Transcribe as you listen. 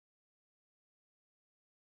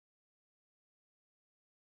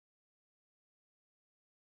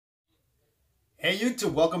Hey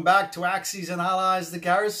YouTube, welcome back to Axes and Allies, the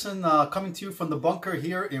Garrison, coming to you from the bunker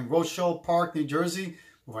here in Rochelle Park, New Jersey,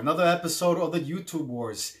 with another episode of the YouTube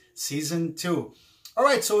Wars, Season 2.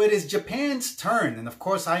 Alright, so it is Japan's turn, and of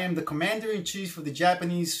course I am the Commander-in-Chief of the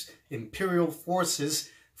Japanese Imperial Forces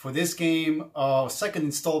for this game, second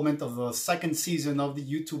installment of the second season of the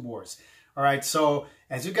YouTube Wars. Alright, so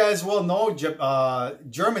as you guys well know,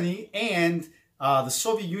 Germany and the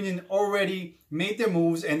Soviet Union already made their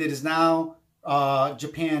moves, and it is now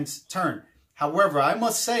Japan's turn. However, I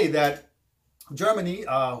must say that Germany,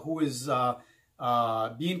 who is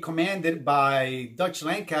being commanded by Dutch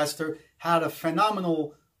Lancaster, had a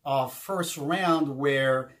phenomenal first round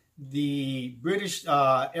where the British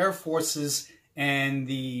Air Forces and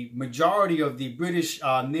the majority of the British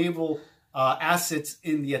naval assets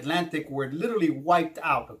in the Atlantic were literally wiped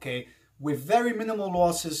out, okay, with very minimal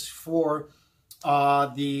losses for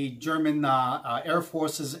the German Air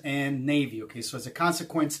Forces and Navy. Okay, so as a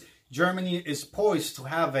consequence, Germany is poised to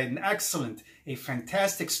have an excellent, a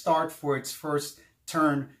fantastic start for its first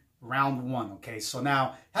turn, round one. Okay, so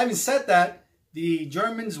now, having said that, the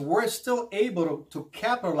Germans were still able to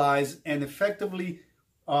capitalize and effectively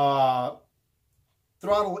throttle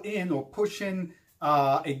in or push in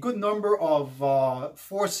a good number of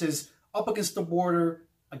forces up against the border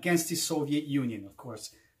against the Soviet Union, of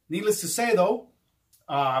course. Needless to say, though,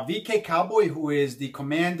 VK Cowboy, who is the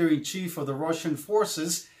commander-in-chief of the Russian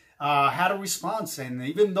forces, had a response. And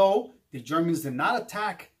even though the Germans did not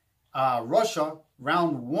attack Russia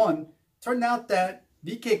round one, turned out that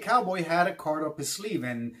VK Cowboy had a card up his sleeve.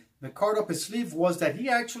 And the card up his sleeve was that he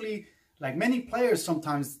actually, like many players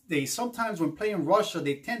sometimes when playing Russia,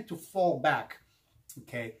 they tend to fall back.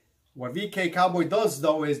 Okay, what VK Cowboy does,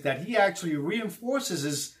 though, is that he actually reinforces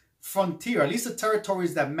his frontier, at least the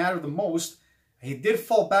territories that matter the most. He did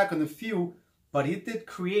fall back on a few, but he did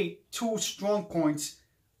create two strong points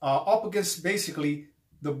up against basically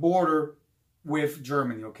the border with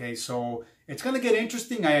Germany. Okay, so it's going to get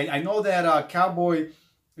interesting. I know that Cowboy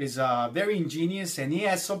is very ingenious and he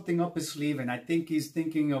has something up his sleeve, and I think he's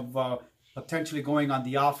thinking of potentially going on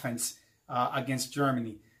the offense against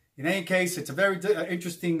Germany. In any case, it's a very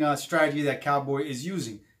interesting strategy that Cowboy is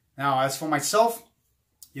using. Now, as for myself,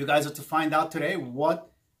 you guys are to find out today what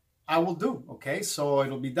I will do. Okay, so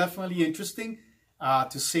it'll be definitely interesting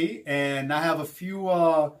to see, and I have a few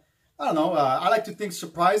I don't know, I like to think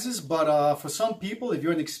surprises, but for some people, if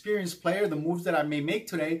you're an experienced player, the moves that I may make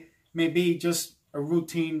today may be just a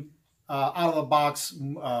routine out of the box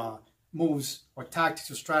moves or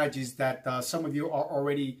tactics or strategies that some of you are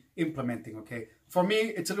already implementing. Okay, for me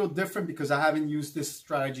it's a little different because I haven't used this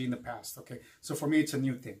strategy in the past. Okay, so for me it's a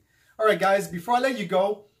new thing. All right guys, before I let you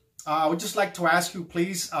go, I would just like to ask you,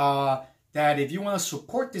 please, that if you want to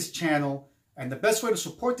support this channel, and the best way to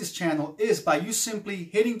support this channel is by you simply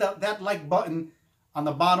hitting that like button on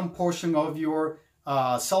the bottom portion of your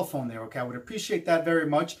cell phone there, okay? I would appreciate that very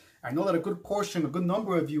much. I know that a good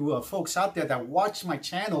number of you folks out there that watch my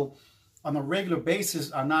channel on a regular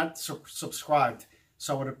basis are not subscribed.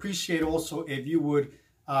 So I would appreciate also if you would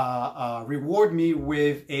reward me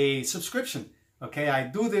with a subscription, okay? I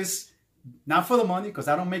do this not for the money, because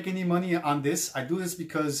I don't make any money on this. I do this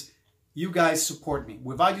because you guys support me.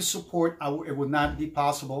 Without your support, it would not be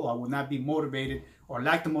possible. I would not be motivated or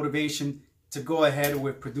lack the motivation to go ahead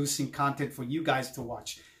with producing content for you guys to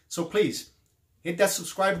watch. So please, hit that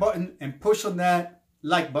subscribe button and push on that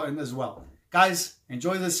like button as well. Guys,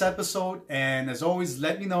 enjoy this episode, and as always,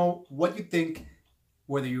 let me know what you think,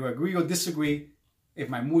 whether you agree or disagree, if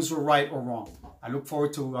my moves were right or wrong. I look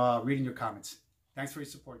forward to reading your comments. Thanks for your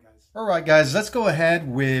support, guys. All right, guys, let's go ahead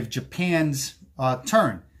with Japan's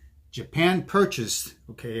turn. Japan purchased,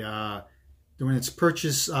 okay, during its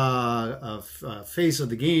purchase phase of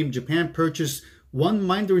the game, Japan purchased one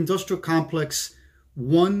minor industrial complex,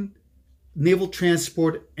 one naval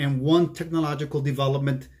transport, and one technological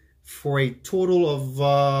development for a total of,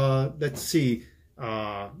 let's see,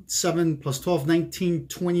 7 plus 12, 19,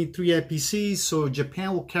 23 IPCs. So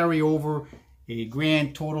Japan will carry over a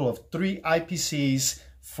grand total of 3 IPCs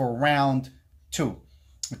for round 2.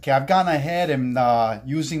 Okay, I've gone ahead and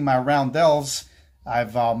using my roundels,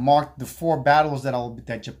 I've marked the 4 battles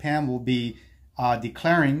that Japan will be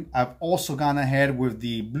declaring. I've also gone ahead with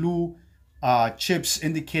the blue chips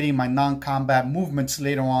indicating my non-combat movements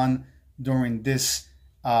later on during this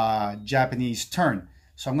Japanese turn.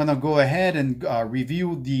 So I'm going to go ahead and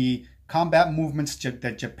review the combat movements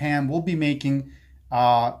that Japan will be making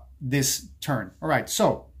this turn. All right,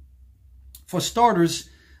 so for starters,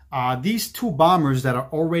 these 2 bombers that are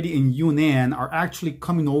already in Yunnan are actually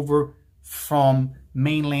coming over from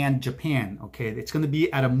mainland Japan. Okay, it's going to be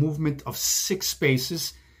at a movement of 6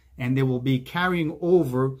 spaces, and they will be carrying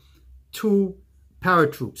over 2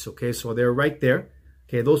 paratroops. Okay, so they're right there.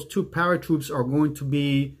 Okay, those 2 paratroops are going to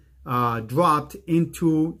be dropped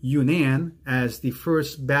into Yunnan as the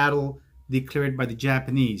first battle declared by the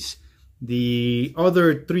Japanese. The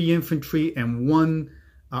other 3 infantry and 1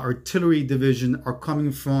 artillery division are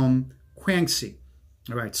coming from Guangxi.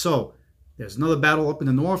 All right, so there's another battle up in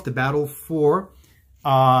the north, the battle for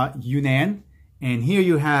Yunnan. And here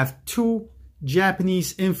you have 2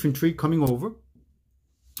 Japanese infantry coming over.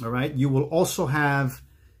 All right, you will also have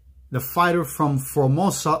the fighter from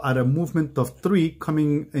Formosa at a movement of 3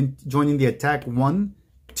 coming and joining the attack. 1,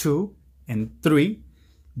 2, and 3.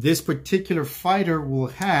 This particular fighter will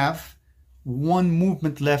have 1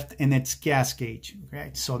 movement left in its gas gauge. Okay,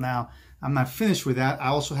 so now I'm not finished with that. I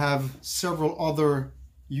also have several other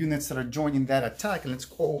units that are joining that attack. And let's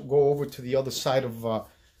go over to the other side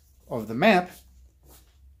of the map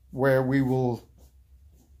where we will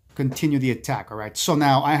continue the attack. All right, so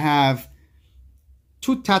now I have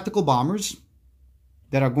 2 tactical bombers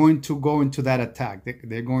that are going to go into that attack.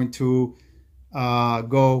 They're going to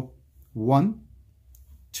go 1,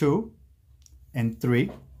 2, and 3.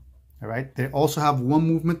 All right, they also have 1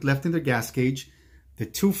 movement left in their gas gauge. The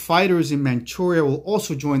 2 fighters in Manchuria will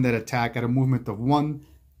also join that attack at a movement of 1,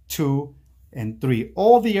 2, and 3.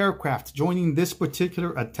 All the aircraft joining this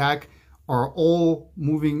particular attack are all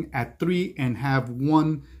moving at 3 and have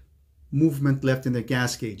 1 movement left in their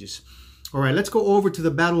gas gauges. All right, let's go over to the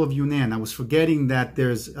Battle of Yunnan. I was forgetting that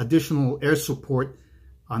there's additional air support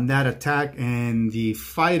on that attack, and the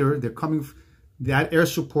fighter, that air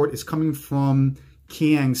support is coming from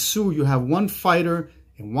Kiangsu. You have 1 fighter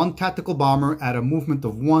and 1 tactical bomber at a movement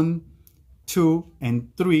of 1, 2,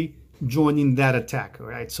 and 3 joining that attack. All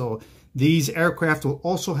right, so these aircraft will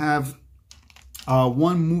also have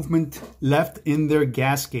 1 movement left in their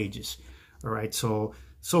gas gauges. All right, so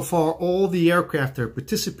far all the aircraft that are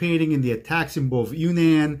participating in the attacks in both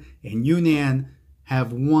Yunnan and Yunnan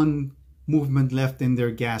have 1 movement left in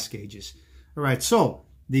their gas gauges. All right, so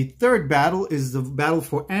the third battle is the battle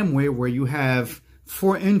for Amway, where you have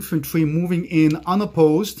 4 infantry moving in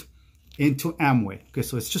unopposed into Amway. Okay,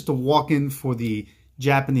 so it's just a walk-in for the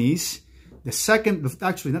Japanese.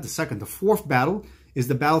 The fourth battle is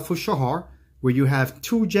the battle for Shahar, where you have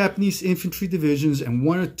 2 Japanese infantry divisions and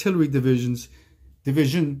 1 artillery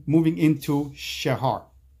division moving into Shahar.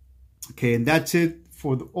 Okay, and that's it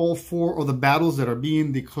for all 4 of the battles that are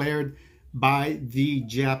being declared by the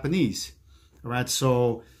Japanese. All right,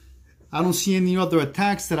 so I don't see any other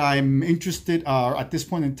attacks that I'm interested at this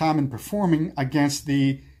point in time in performing against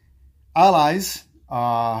the Allies,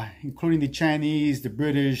 including the Chinese, the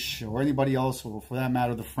British, or anybody else, or for that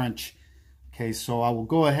matter, the French. Okay, so I will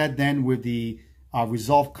go ahead then with the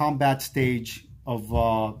resolve combat stage of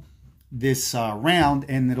this round,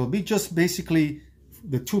 and it'll be just basically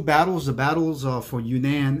the 2 battles, the battles for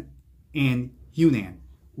Yunnan and Hunan.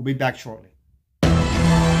 We'll be back shortly.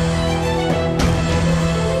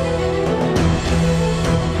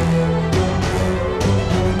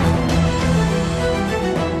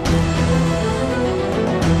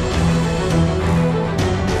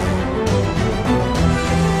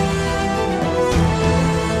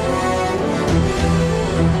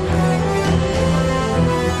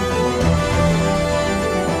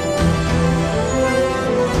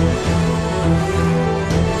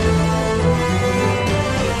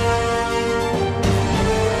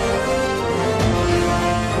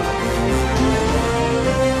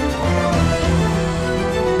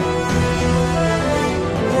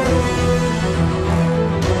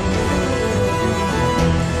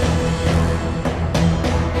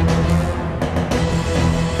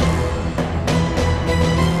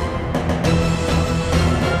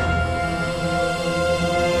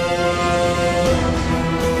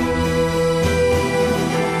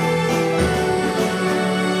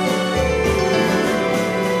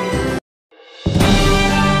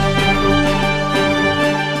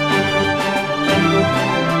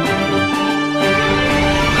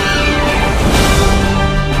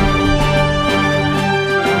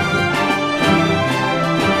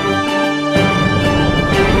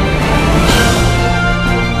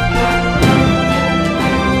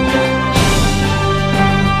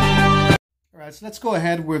 So let's go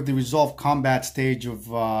ahead with the resolve combat stage of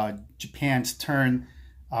Japan's turn.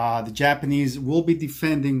 The Japanese will be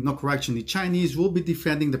defending, the Chinese will be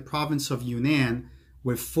defending the province of Yunnan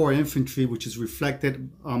with 4 infantry, which is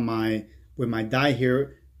reflected on with my die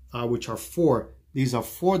here, which are 4. These are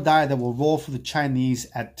 4 die that will roll for the Chinese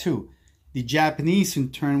at 2. The Japanese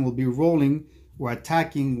in turn will be rolling we're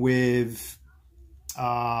attacking with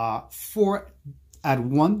 4 at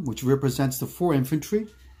 1, which represents the 4 infantry,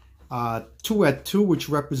 2 at 2, which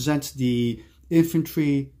represents the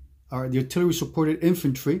infantry or the artillery supported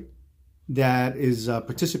infantry that is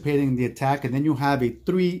participating in the attack, and then you have a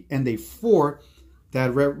 3 and a 4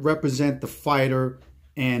 that represent the fighter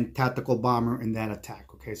and tactical bomber in that attack.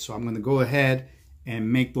 Okay, so I'm going to go ahead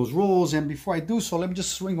and make those rolls, and before I do so, let me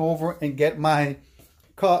just swing over and get my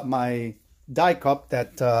cup, my die cup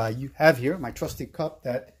that you have here, my trusty cup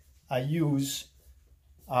that I use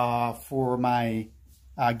for my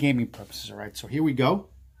gaming purposes. All right, so here we go.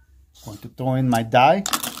 I'm going to throw in my die.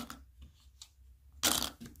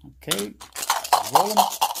 Okay, roll them.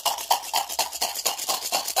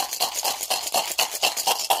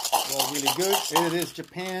 Roll really good. It is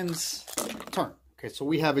Japan's turn. Okay, so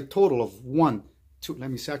we have a total of 1, 2.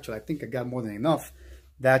 Let me see. Actually, I think I got more than enough.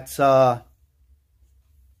 That's 2,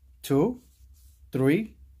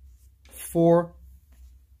 3, 4,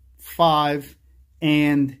 5,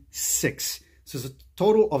 and 6. So it's a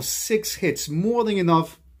total of 6 hits, more than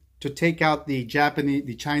enough to take out the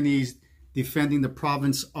Chinese defending the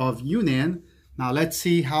province of Yunnan. Now let's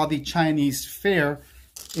see how the Chinese fare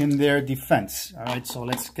in their defense. All right, so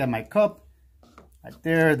let's get my cup right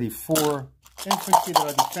there. The 4 infantry that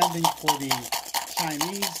are defending for the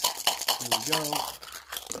Chinese. There we go.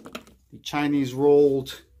 The Chinese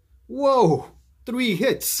rolled, whoa, 3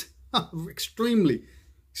 hits. extremely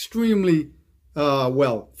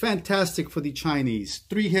well. Fantastic for the Chinese.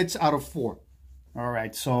 3 hits out of 4. All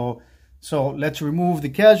right, so let's remove the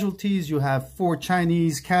casualties. You have 4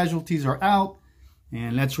 Chinese casualties are out,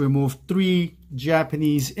 and let's remove 3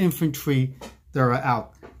 Japanese infantry that are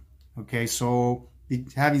out. Okay, so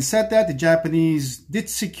having said that, the Japanese did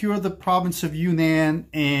secure the province of Yunnan,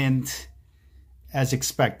 and as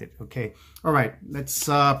expected. Okay, all right, let's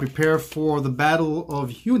prepare for the Battle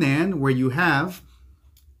of Yunnan, where you have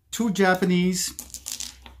 2 Japanese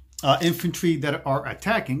infantry that are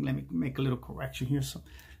attacking. Let me make a little correction here. So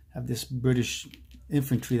I have this British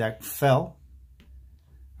infantry that fell.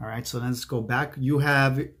 All right, so let's go back. You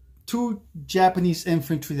have 2 Japanese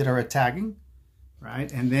infantry that are attacking,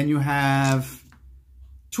 right? And then you have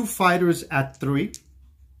 2 fighters at 3.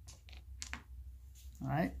 All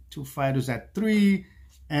right, 2 fighters at 3,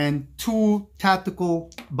 and 2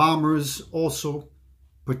 tactical bombers also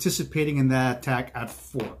participating in that attack at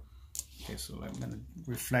 4. Okay, so I'm going to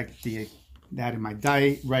reflect that in my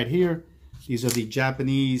die right here. These are the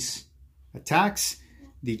Japanese attacks.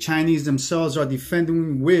 The Chinese themselves are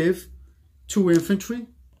defending with 2 infantry.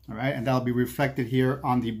 All right, and that'll be reflected here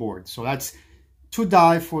on the board. So that's 2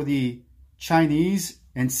 die for the Chinese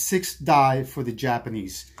and 6 die for the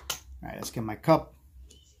Japanese. All right, let's get my cup.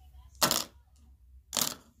 All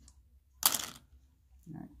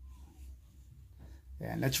right.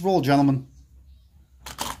 And let's roll, gentlemen.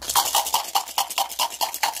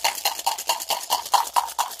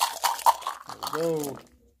 There we go.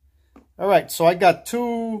 All right, so I got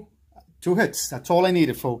two hits. That's all I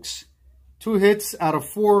needed, folks. 2 hits out of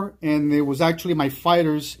 4, and it was actually my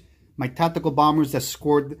fighters, my tactical bombers, that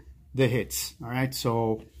scored the hits. All right,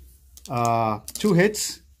 so 2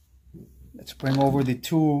 hits. Let's bring over the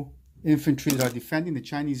 2 infantry that are defending, the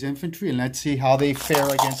Chinese infantry, and let's see how they fare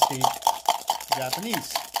against the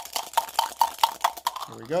Japanese.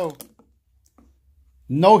 Here we go.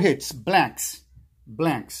 No hits, blanks.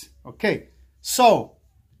 Okay, so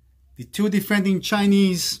the 2 defending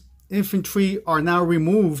Chinese infantry are now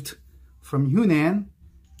removed from Yunnan,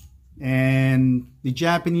 and the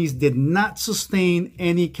Japanese did not sustain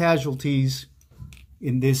any casualties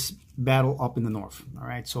in this battle up in the north. All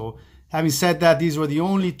right, so having said that, these were the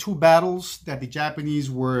only 2 battles that the Japanese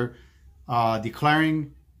were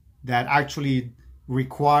declaring that actually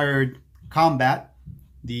required combat.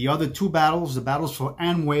 The other 2 battles, the battles for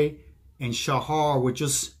Anhui and Shahar, were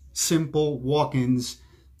just simple walk-ins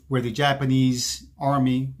where the Japanese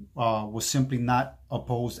army was simply not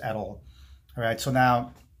opposed at all. All right, so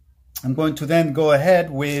now I'm going to then go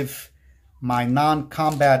ahead with my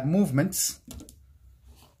non-combat movements.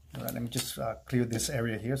 All right, let me just clear this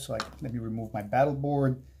area here. So let me remove my battle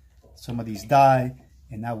board, some of these die,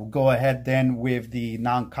 and I will go ahead then with the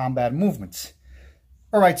non-combat movements.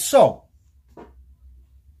 All right, so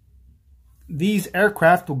these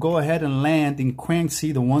aircraft will go ahead and land in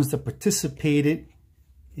Guangxi, the ones that participated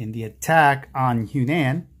in the attack on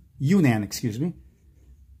Yunnan, excuse me.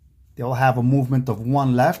 They'll have a movement of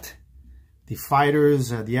 1 left. The fighters,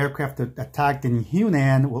 the aircraft that attacked in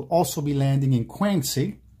Yunnan will also be landing in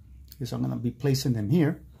Guangxi. So I'm going to be placing them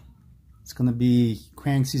here. It's going to be,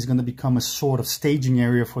 Guangxi is going to become a sort of staging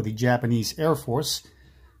area for the Japanese Air Force.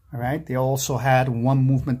 All right, they also had one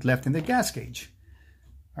movement left in the gas gauge.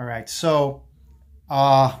 All right, so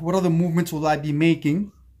what other movements will I be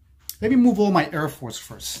making? Let me move all my Air Force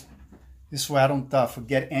first. This way I don't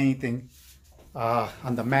forget anything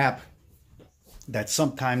on the map that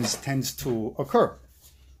sometimes tends to occur.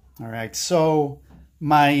 All right, so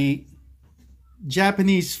my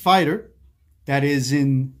Japanese fighter that is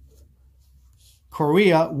in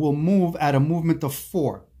Korea will move at a movement of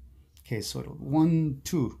 4. Okay, so 1,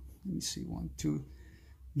 2. Let me see, 1, 2.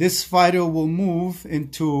 This fighter will move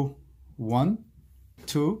into 1,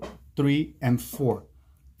 2, 3, and 4.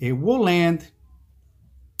 It will land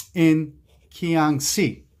in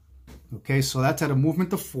Kiangsi. Okay, so that's at a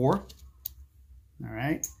movement of 4. All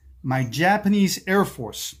right. My Japanese Air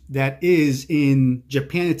Force that is in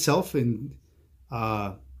Japan itself, in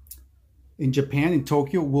Japan, in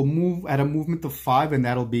Tokyo, will move at a movement of 5, and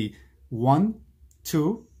that'll be 1,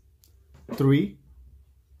 2, 3,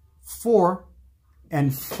 4,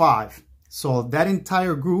 and 5. So that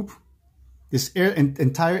entire group, this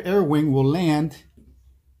entire air wing will land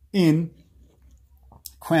in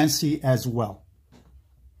Kwansi as well.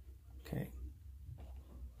 Okay.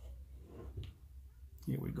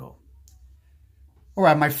 Here we go. All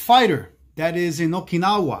right, my fighter that is in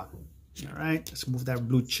Okinawa. All right, let's move that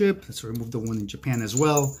blue chip. Let's remove the one in Japan as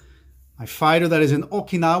well. My fighter that is in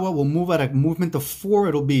Okinawa will move at a movement of 4.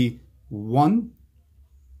 It'll be 1,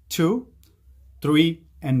 2, 3,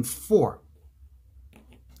 and 4.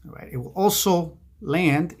 All right, it will also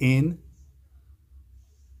land in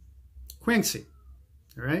Kwansi.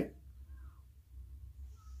 All right.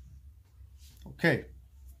 Okay.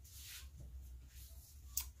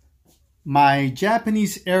 My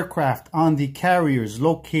Japanese aircraft on the carriers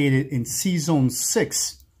located in Sea Zone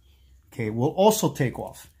 6, okay, will also take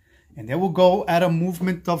off. And they will go at a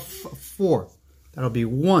movement of 4. That'll be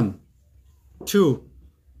 1, 2.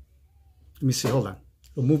 Let me see, hold on.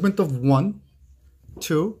 A movement of 1,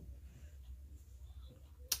 2.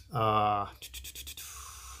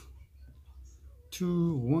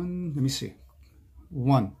 2, 1. Let me see.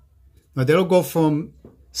 1. Now that'll go from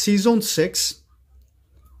Sea Zone 6.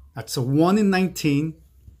 That's a 1 in 19,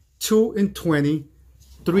 2 in 20,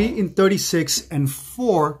 3 in 36, and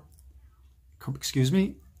 4, excuse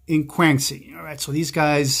me, in Kwansi. All right, so these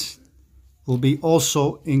guys will be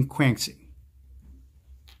also in Kwansi.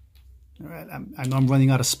 All right, I know I'm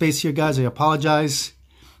running out of space here, guys. I apologize.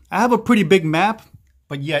 I have a pretty big map,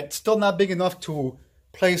 but yet still not big enough to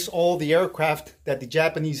place all the aircraft that the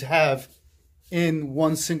Japanese have in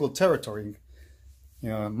one single territory. You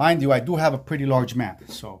know, mind you, I do have a pretty large map.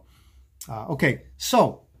 So, okay.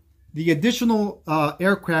 So, the additional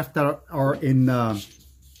aircraft that are in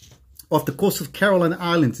off the coast of Caroline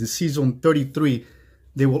Islands in Sea Zone 33,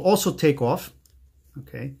 they will also take off.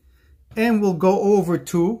 Okay, and we'll go over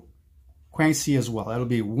to Kwansi as well. That'll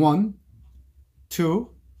be 1, 2,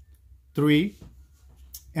 3,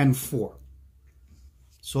 and 4.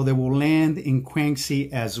 So they will land in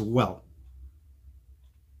Kwansi as well.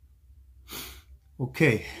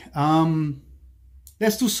 Okay,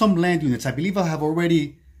 let's do some land units. I believe I have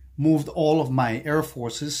already moved all of my air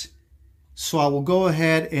forces. So I will go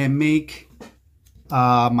ahead and make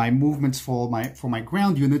my movements for my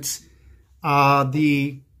ground units.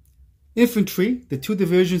 The infantry, the 2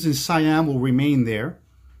 divisions in Siam will remain there.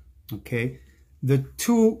 Okay, the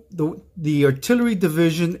artillery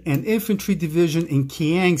division and infantry division in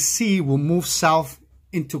Kiangsi will move south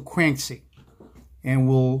into Kwansi and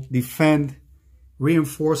will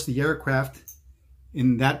reinforce the aircraft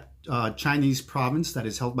in that Chinese province that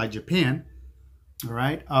is held by Japan. All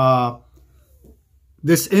right.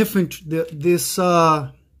 This infantry, this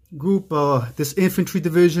infantry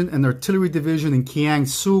division and artillery division in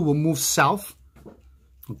Kiangsu will move south.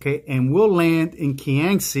 Okay, and will land in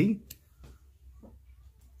Kiangsi.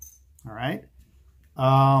 All right.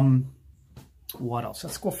 What else?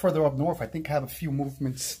 Let's go further up north. I think I have a few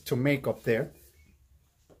movements to make up there.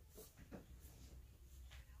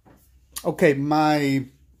 Okay, my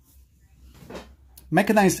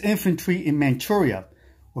mechanized infantry in Manchuria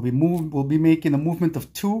will be making a movement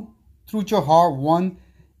of 2 through Johar. 1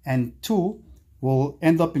 and 2 will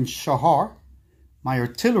end up in Shahar. My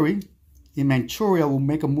artillery in Manchuria will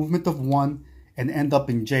make a movement of 1 and end up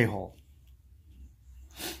in Jehol.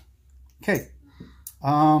 Okay.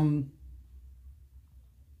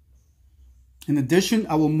 In addition,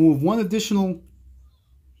 I will move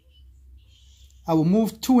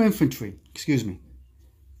 2 infantry. Excuse me,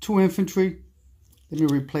 2 infantry. Let me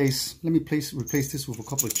replace this with a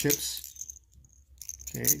couple of chips.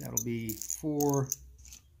 Okay, that'll be 4,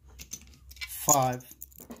 5.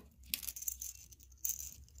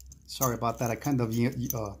 Sorry about that. I kind of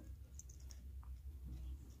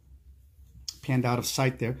panned out of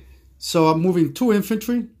sight there. So I'm moving 2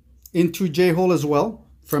 infantry into J-hole as well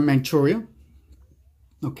from Manchuria.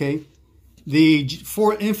 Okay. The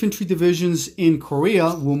 4 infantry divisions in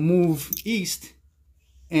Korea will move east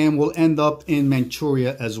and will end up in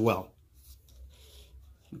Manchuria as well.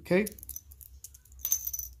 Okay.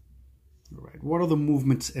 All right. What other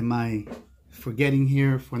movements am I forgetting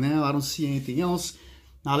here? For now, I don't see anything else.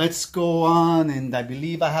 Now let's go on, and I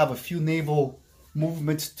believe I have a few naval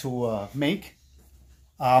movements to make.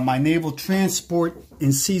 My naval transport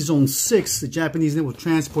in Sea Zone 6, the Japanese naval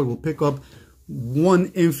transport will pick up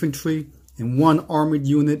 1 infantry and 1 armored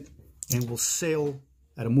unit and will sail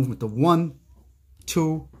at a movement of 1,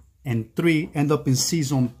 2, and 3, end up in Sea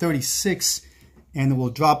Zone 36, and it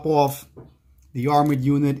will drop off the armored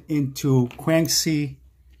unit into Kwangsi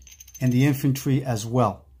and the infantry as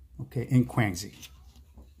well, okay, in Kwangsi.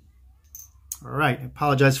 All right, I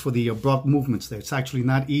apologize for the abrupt movements there. It's actually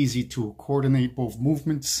not easy to coordinate both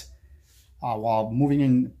movements while moving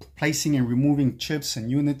and placing and removing chips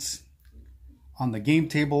and units on the game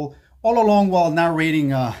table, all along while narrating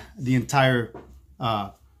the entire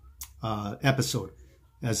episode,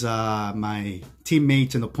 as my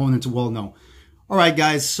teammates and opponents well know. All right,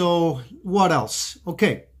 guys, so what else?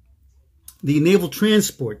 Okay, the naval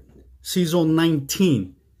transport, Sea Zone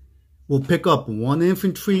 19, will pick up 1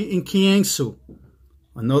 infantry in Kiangsu,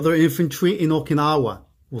 another infantry in Okinawa.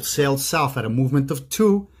 Will sail south at a movement of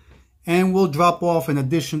 2, and will drop off in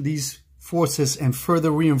addition these forces and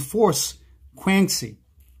further reinforce Kwangsi.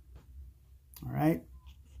 All right.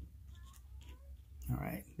 All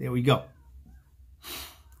right, there we go.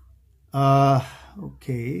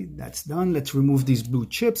 Okay, that's done. Let's remove these blue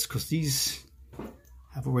chips because these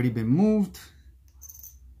have already been moved.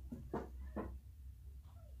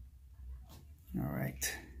 All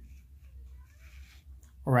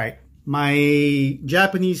right. My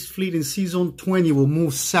Japanese fleet in Sea Zone 20 will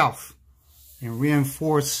move south and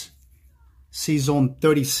reinforce Sea Zone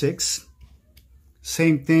 36.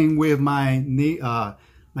 Same thing with my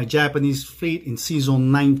Japanese fleet in Sea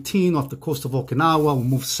Zone 19 off the coast of Okinawa will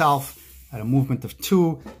move south at a movement of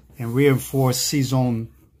 2 and reinforce Sea Zone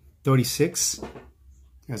 36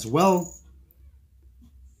 as well.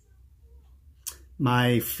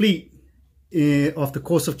 My fleet off the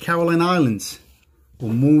coast of Caroline Islands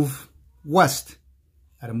will move west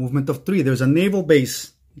at a movement of 3. There's a naval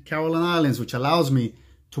base in Caroline Islands which allows me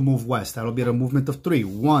to move west. That'll be at a movement of 3.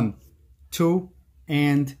 1, 2,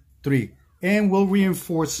 and 3. And we'll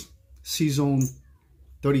reinforce Sea Zone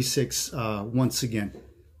 36 once again.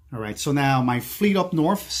 All right, so now my fleet up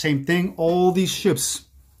north, same thing. All these ships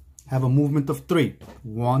have a movement of 3.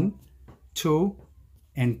 1, 2,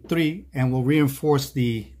 and 3. And we'll reinforce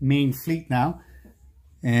the main fleet now.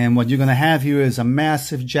 And what you're going to have here is a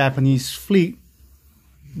massive Japanese fleet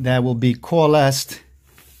that will be coalesced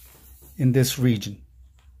in this region.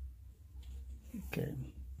 Okay.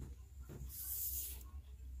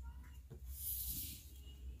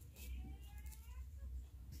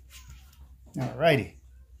 All righty.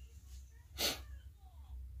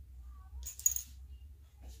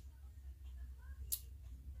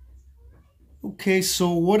 Okay,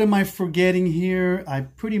 so what am I forgetting here? I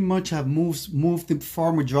pretty much have moved the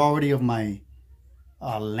far majority of my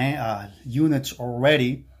units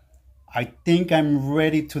already. I think I'm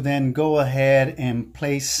ready to then go ahead and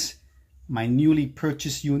place my newly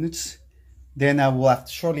purchased units. Then I will have,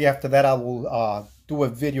 shortly after that, I will do a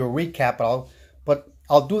video recap. But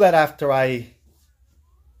I'll do that after I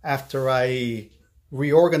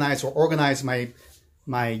reorganize or organize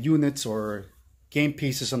my units or game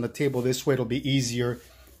pieces on the table. This way it'll be easier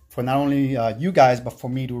for not only you guys, but for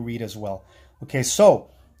me to read as well. Okay,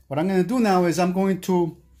 so what I'm going to do now is I'm going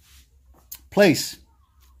to place.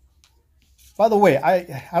 By the way, I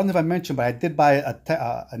don't know if I mentioned, but I did buy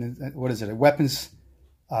a weapons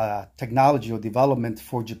technology or development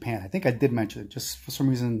for Japan. I think I did mention it. Just for some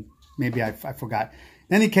reason, maybe I forgot.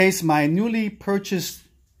 In any case, my newly purchased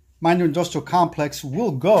minor industrial complex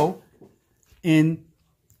will go in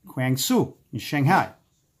Guangzhou, in Shanghai.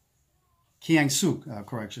 Kiangsu,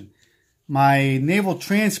 correction. My naval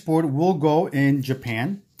transport will go in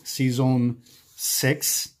Japan, Sea Zone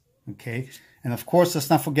 6. Okay, and of course, let's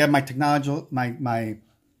not forget my technology, my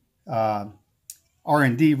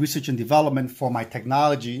R&D, research and development for my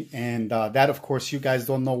technology, and that, of course, you guys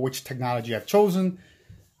don't know which technology I've chosen,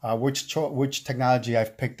 which technology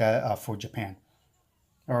I've picked for Japan.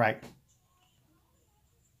 All right.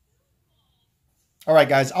 All right,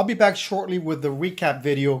 guys, I'll be back shortly with the recap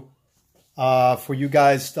video for you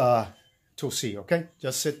guys to see, okay?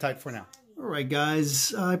 Just sit tight for now. All right,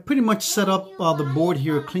 guys, I pretty much set up the board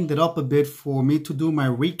here, cleaned it up a bit for me to do my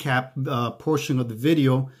recap portion of the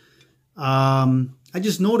video. I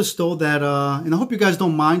just noticed though that, and I hope you guys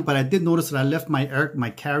don't mind, but I did notice that I left my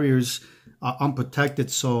carriers unprotected.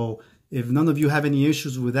 So if none of you have any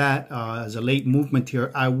issues with that, as a late movement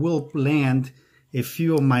here, I will land a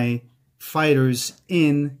few of my fighters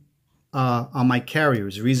in on my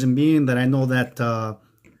carriers. Reason being that I know that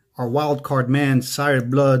our wild card man, Sired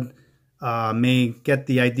Blood, may get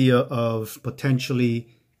the idea of potentially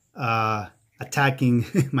attacking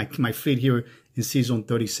my fleet here in Season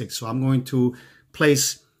 36. So I'm going to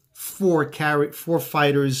place four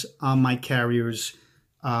fighters on my carriers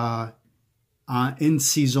in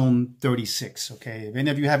Season 36. Okay, if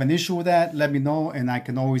any of you have an issue with that, let me know, and I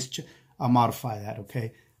can always modify that.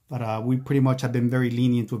 Okay, but we pretty much have been very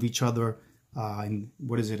lenient with each other in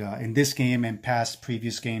in this game and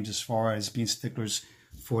previous games as far as being sticklers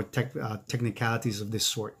for technicalities of this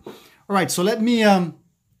sort. All right, so let me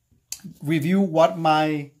review what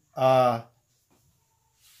my the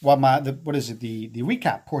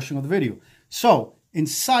recap portion of the video. So in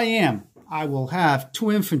Siam, I will have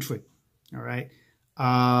 2 infantry. All right,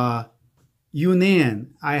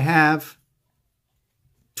 Yunnan, I have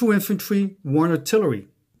 2 infantry, 1 artillery.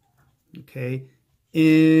 Okay,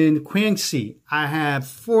 in Guangxi, I have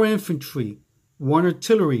 4 infantry, 1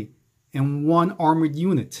 artillery, and 1 armored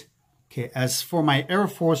unit. Okay, as for my Air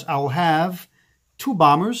Force, I'll have 2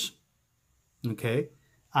 bombers. Okay,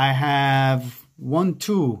 I have 1,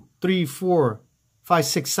 2, 3, 4, 5,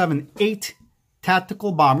 6, 7, 8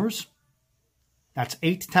 tactical bombers. That's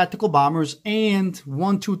 8 tactical bombers, and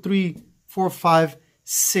 1, 2, 3, 4, 5,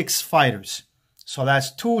 6 fighters. So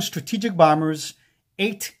that's 2 strategic bombers,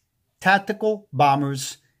 8 tactical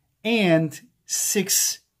bombers, and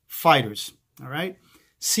 6 fighters. All right.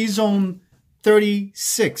 Season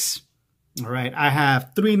 36. All right. I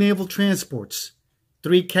have 3 naval transports,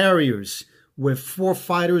 3 carriers with 4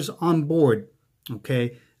 fighters on board.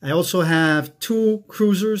 Okay. I also have 2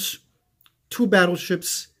 cruisers, 2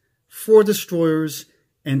 battleships, 4 destroyers,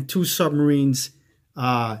 and 2 submarines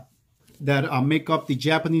that make up the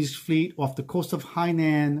Japanese fleet off the coast of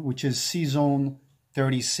Hainan, which is Season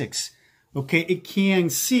 36. Okay, in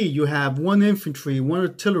Kiangsi, you have 1 infantry, 1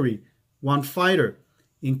 artillery, 1 fighter.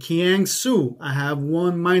 In Kiangsu, I have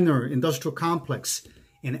 1 minor industrial complex.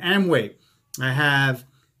 In Amway, I have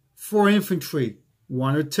 4 infantry,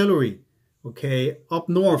 1 artillery. Okay, up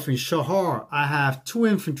north in Shahar, I have 2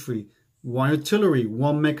 infantry, 1 artillery,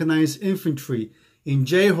 1 mechanized infantry. In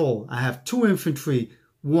Jehol, I have 2 infantry,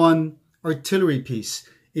 1 artillery piece.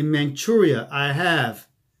 In Manchuria, I have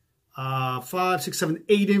 5, 6, 7,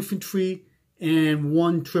 8 infantry and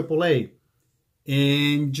 1 AAA.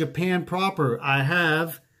 In Japan proper, I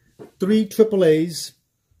have 3 AAAs,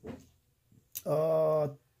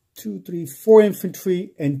 4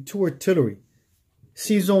 infantry, and 2 artillery.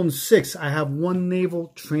 Season 6, I have 1 naval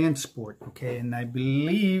transport. Okay, and I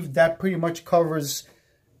believe that pretty much covers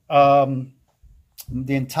the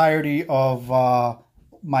entirety of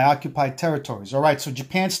my occupied territories. All right, so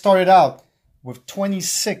Japan started out with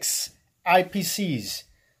 26 IPCs.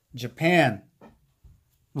 Japan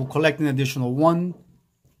will collect an additional 1,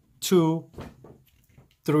 2,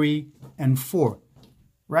 3, and 4.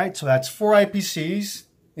 Right? So that's 4 IPCs.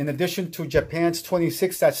 In addition to Japan's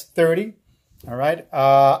 26, that's 30. All right.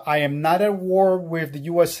 I am not at war with the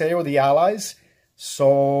USA or the Allies.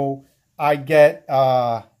 So I get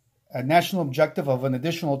a national objective of an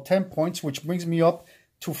additional 10 points, which brings me up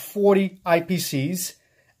to 40 IPCs.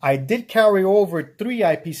 I did carry over 3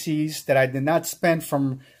 IPCs that I did not spend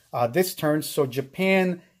from this turn. So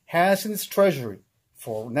Japan has in its treasury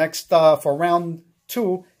for round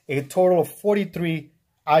 2 a total of 43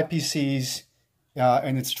 IPCs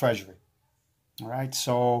in its treasury. All right,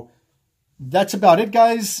 so that's about it,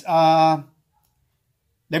 guys. Let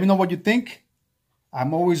me know what you think.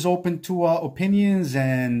 I'm always open to opinions,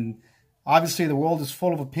 and obviously the world is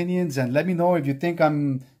full of opinions. And let me know if you think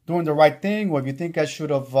I'm doing the right thing, or if you think I should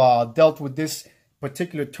have dealt with this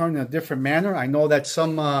particular turn in a different manner. I know that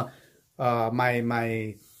some my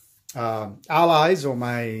allies or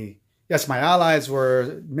my allies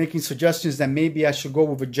were making suggestions that maybe I should go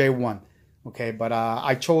with a J1. Okay, but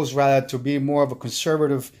I chose rather to be more of a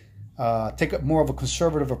conservative, take more of a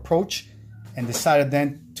conservative approach, and decided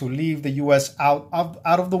then to leave the U.S. out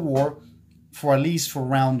of the war for at least for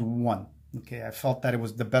round 1. Okay, I felt that it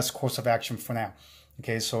was the best course of action for now.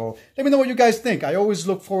 Okay, so let me know what you guys think. I always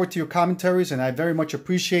look forward to your commentaries, and I very much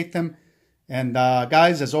appreciate them. And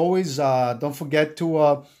guys, as always, don't forget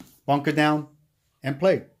to bunker down and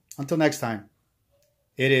play. Until next time,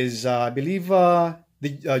 it is, I believe,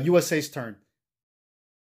 the USA's turn.